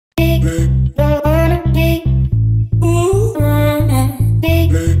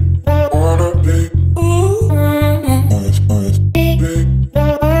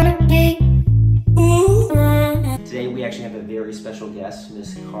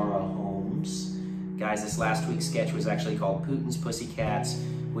Miss Holmes. Guys, this last week's sketch was actually called Putin's Pussycats,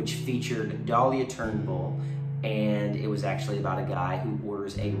 which featured Dahlia Turnbull, and it was actually about a guy who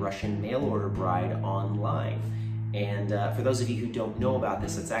orders a Russian mail-order bride online. And for those of you who don't know about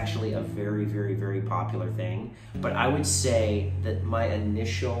this, it's actually a very, very, very popular thing. But I would say that my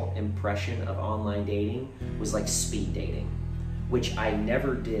initial impression of online dating was like speed dating, which I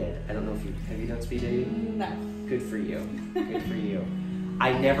never did. I don't know if have you done speed dating? No. Good for you. Good for you.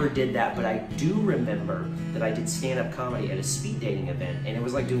 I never did that, but I do remember that I did stand-up comedy at a speed dating event, and it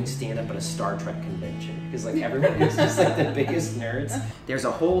was like doing stand-up at a Star Trek convention, because like everyone was just like the biggest nerds. There's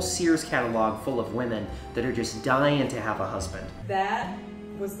a whole Sears catalog full of women that are just dying to have a husband. That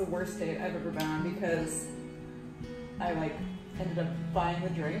was the worst date I've ever been on, because I like ended up buying the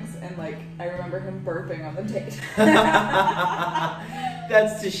drinks, and like I remember him burping on the date.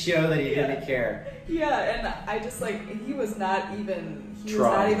 That's to show that he didn't care. Yeah, and I just like, he was not even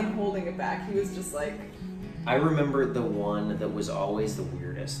holding it back. He was just like... I remember the one that was always the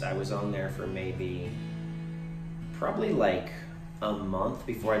weirdest. I was on there for probably like a month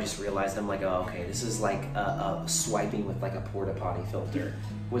before I just realized, I'm like, oh, okay, this is like a swiping with like a porta potty filter.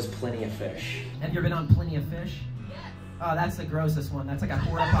 Was Plenty of Fish. Have you ever been on Plenty of Fish? Oh, that's the grossest one. That's like a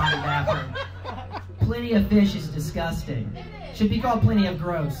porta potty bathroom. Plenty of Fish is disgusting. Should be called Plenty of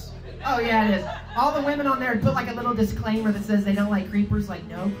Gross. Oh yeah, it is. All the women on there put like a little disclaimer that says they don't like creepers. Like,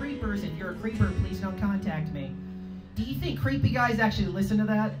 no creepers. If you're a creeper, please don't contact me. Do you think creepy guys actually listen to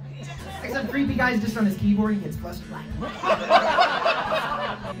that? Like some creepy guy's just on his keyboard and gets frustrated.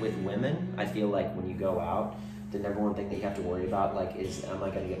 With women, I feel like when you go out, the #1 thing that you have to worry about is, am I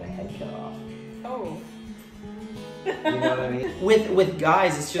going to get my head cut off? Oh. You know what I mean? With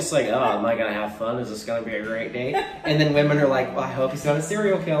guys, it's just like, oh, am I gonna have fun? Is this gonna be a great date? And then women are like, well, I hope he's not a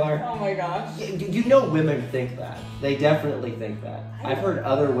serial killer. Oh my gosh. You know women think that. They definitely think that. I've heard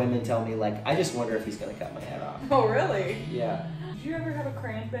other women tell me, like, I just wonder if he's gonna cut my head off. Oh, really? Yeah. Did you ever have a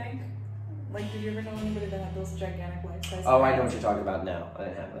crayon bank? Like, did you ever know anybody that had those gigantic life-size Oh, I know what you're talking about now. I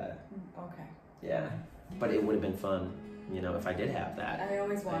didn't have that. Okay. Yeah. But it would have been fun, you know, if I did have that. I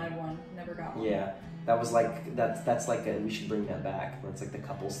always wanted one. Never got one. Yeah. That was like, that's like, we should bring that back. That's like the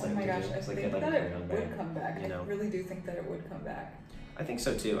couples thing. Oh my gosh, to do. I It's like think like that it band, would come back. you know? I really do think that it would come back. I think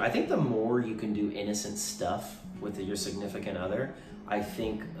so too. I think the more you can do innocent stuff with your significant other, I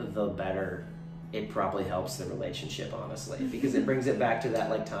think the better it probably helps the relationship, honestly, because it brings it back to that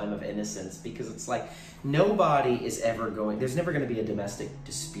like time of innocence, because it's like nobody is ever there's never going to be a domestic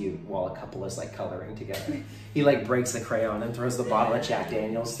dispute while a couple is like coloring together. He like breaks the crayon and throws the bottle of Jack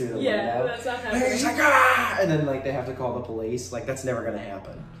Daniels through the window. Yeah, that's not happening. And he's like, ah! And then like they have to call the police. Like that's never going to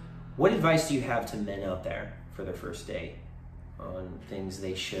happen. What advice do you have to men out there for their first date on things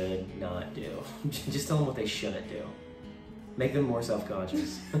they should not do? Just tell them what they shouldn't do. Make them more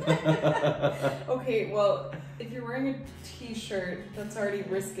self-conscious. Okay, well, if you're wearing a t-shirt, that's already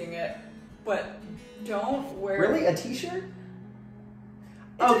risking it, but don't wear... Really? A t-shirt?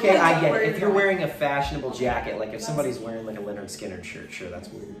 Okay, I get it. If you're wearing a fashionable jacket, like if somebody's wearing like a Leonard Skinner shirt, sure, that's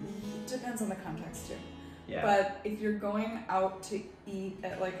weird. Depends on the context too. Yeah. But if you're going out to eat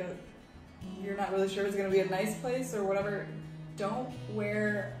at like you're not really sure it's going to be a nice place or whatever, don't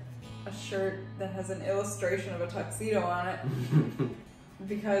wear a shirt that has an illustration of a tuxedo on it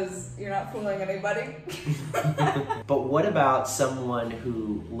because you're not fooling anybody. But what about someone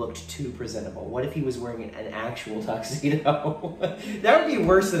who looked too presentable? What if he was wearing an actual tuxedo? That would be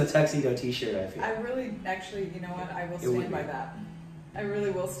worse than a tuxedo t-shirt, I feel. I really, actually, you know what? I will stand by that. I really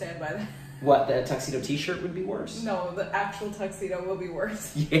will stand by that. What, the tuxedo t-shirt would be worse? No, the actual tuxedo will be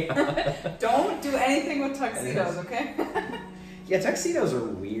worse. Yeah. Don't do anything with tuxedos, okay? Yeah, tuxedos are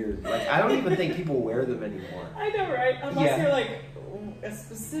weird. Like, I don't even think people wear them anymore. I know, right? Unless you're like a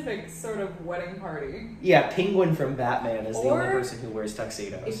specific sort of wedding party. Yeah, Penguin from Batman is the only person who wears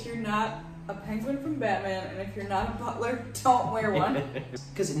tuxedos. If you're not a penguin from Batman, and if you're not a butler, don't wear one.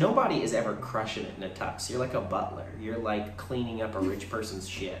 Because nobody is ever crushing it in a tux. You're like a butler. You're like cleaning up a rich person's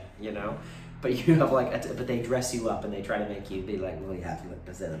shit, you know? But you have like, but they dress you up and they try to make you be like, well, you have to look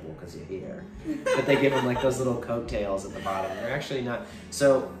presentable because you're here. But they give them like those little coattails at the bottom. They're actually not.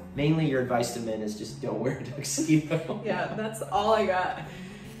 So mainly your advice to men is just don't wear a tuxedo. Yeah, that's all I got.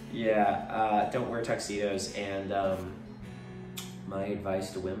 Yeah, don't wear tuxedos. And my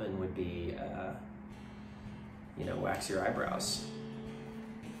advice to women would be, you know, wax your eyebrows.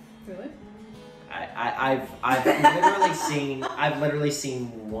 Really? I've literally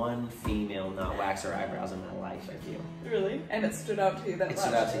seen one female not wax her eyebrows in my life, I feel. Really? And it stood out to you that much? It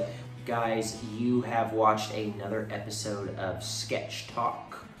stood out to you. Guys, you have watched another episode of Sketch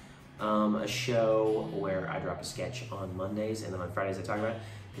Talk, a show where I drop a sketch on Mondays and then on Fridays I talk about it.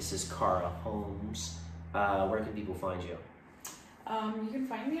 This is Cara Holmes. Where can people find you? You can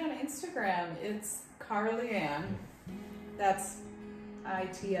find me on Instagram. It's Leighann. That's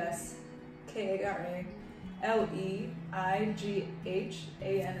ITSKARALEIGHANN.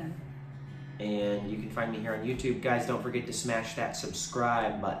 And you can find me here on YouTube. Guys, don't forget to smash that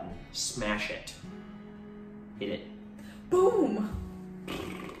subscribe button. Smash it. Hit it. Boom!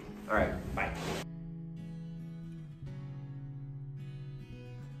 All right, bye.